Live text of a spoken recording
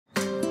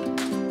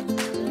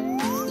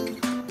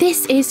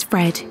This is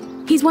Fred.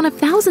 He's one of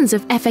thousands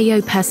of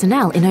FAO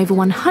personnel in over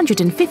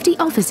 150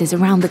 offices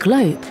around the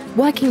globe,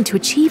 working to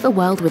achieve a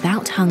world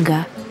without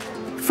hunger.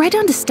 Fred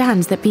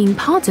understands that being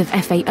part of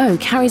FAO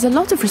carries a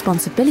lot of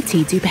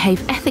responsibility to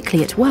behave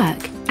ethically at work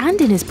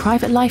and in his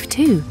private life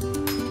too.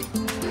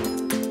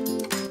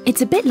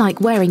 It's a bit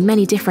like wearing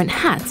many different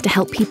hats to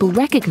help people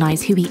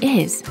recognize who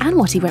he is and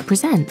what he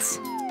represents.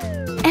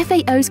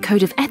 FAO's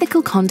Code of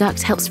Ethical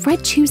Conduct helps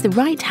Fred choose the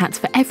right hat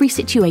for every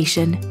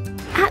situation.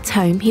 At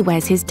home, he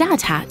wears his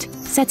dad hat,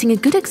 setting a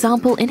good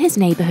example in his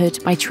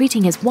neighborhood by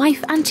treating his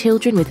wife and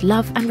children with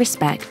love and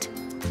respect.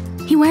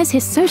 He wears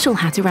his social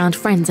hat around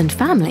friends and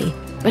family,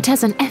 but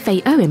as an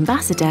FAO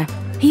ambassador,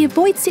 he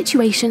avoids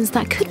situations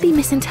that could be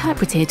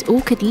misinterpreted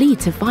or could lead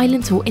to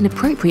violent or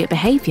inappropriate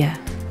behavior.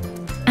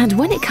 And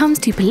when it comes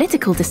to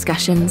political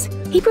discussions,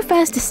 he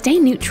prefers to stay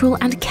neutral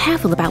and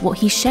careful about what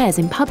he shares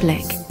in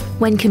public.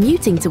 When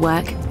commuting to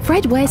work,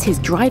 Fred wears his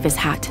driver's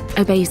hat,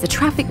 obeys the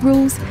traffic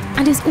rules,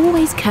 and is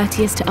always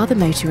courteous to other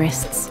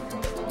motorists.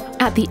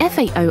 At the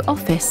FAO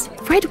office,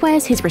 Fred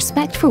wears his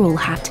Respect for All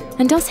hat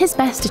and does his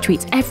best to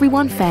treat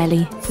everyone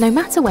fairly, no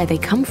matter where they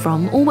come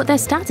from or what their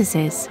status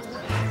is.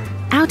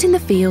 Out in the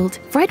field,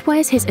 Fred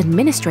wears his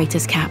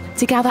administrator's cap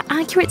to gather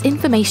accurate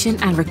information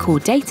and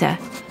record data.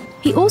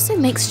 He also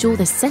makes sure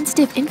the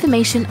sensitive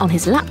information on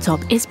his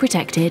laptop is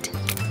protected.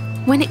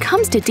 When it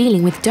comes to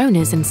dealing with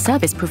donors and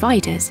service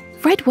providers,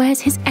 Fred wears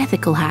his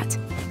ethical hat.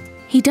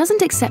 He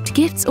doesn't accept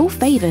gifts or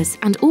favors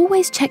and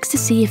always checks to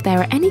see if there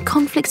are any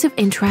conflicts of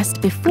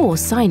interest before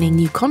signing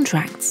new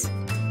contracts.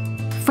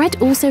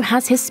 Fred also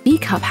has his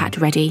Speak Up hat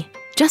ready,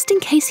 just in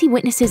case he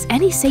witnesses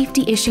any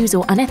safety issues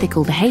or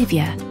unethical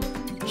behavior.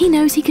 He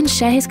knows he can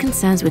share his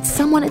concerns with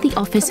someone at the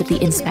Office of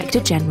the Inspector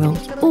General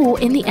or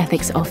in the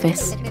Ethics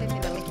Office.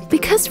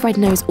 Because Fred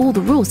knows all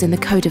the rules in the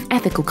Code of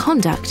Ethical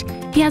Conduct,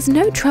 he has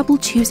no trouble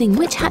choosing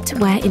which hat to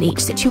wear in each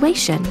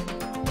situation.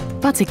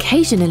 But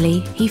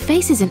occasionally, he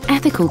faces an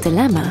ethical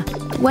dilemma,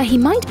 where he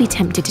might be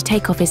tempted to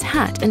take off his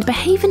hat and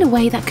behave in a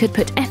way that could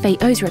put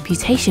FAO's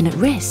reputation at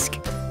risk.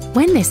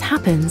 When this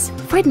happens,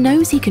 Fred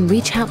knows he can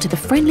reach out to the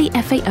friendly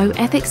FAO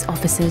ethics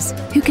officers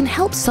who can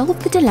help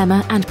solve the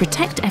dilemma and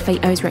protect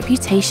FAO's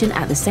reputation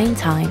at the same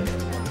time.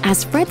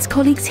 As Fred's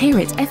colleagues here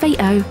at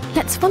FAO,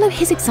 let's follow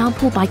his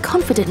example by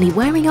confidently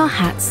wearing our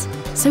hats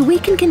so we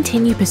can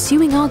continue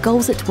pursuing our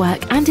goals at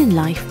work and in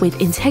life with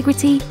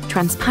integrity,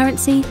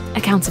 transparency,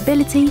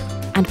 accountability,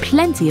 and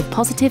plenty of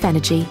positive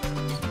energy.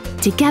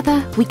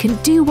 Together, we can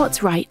do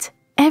what's right,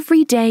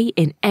 every day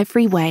in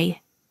every way.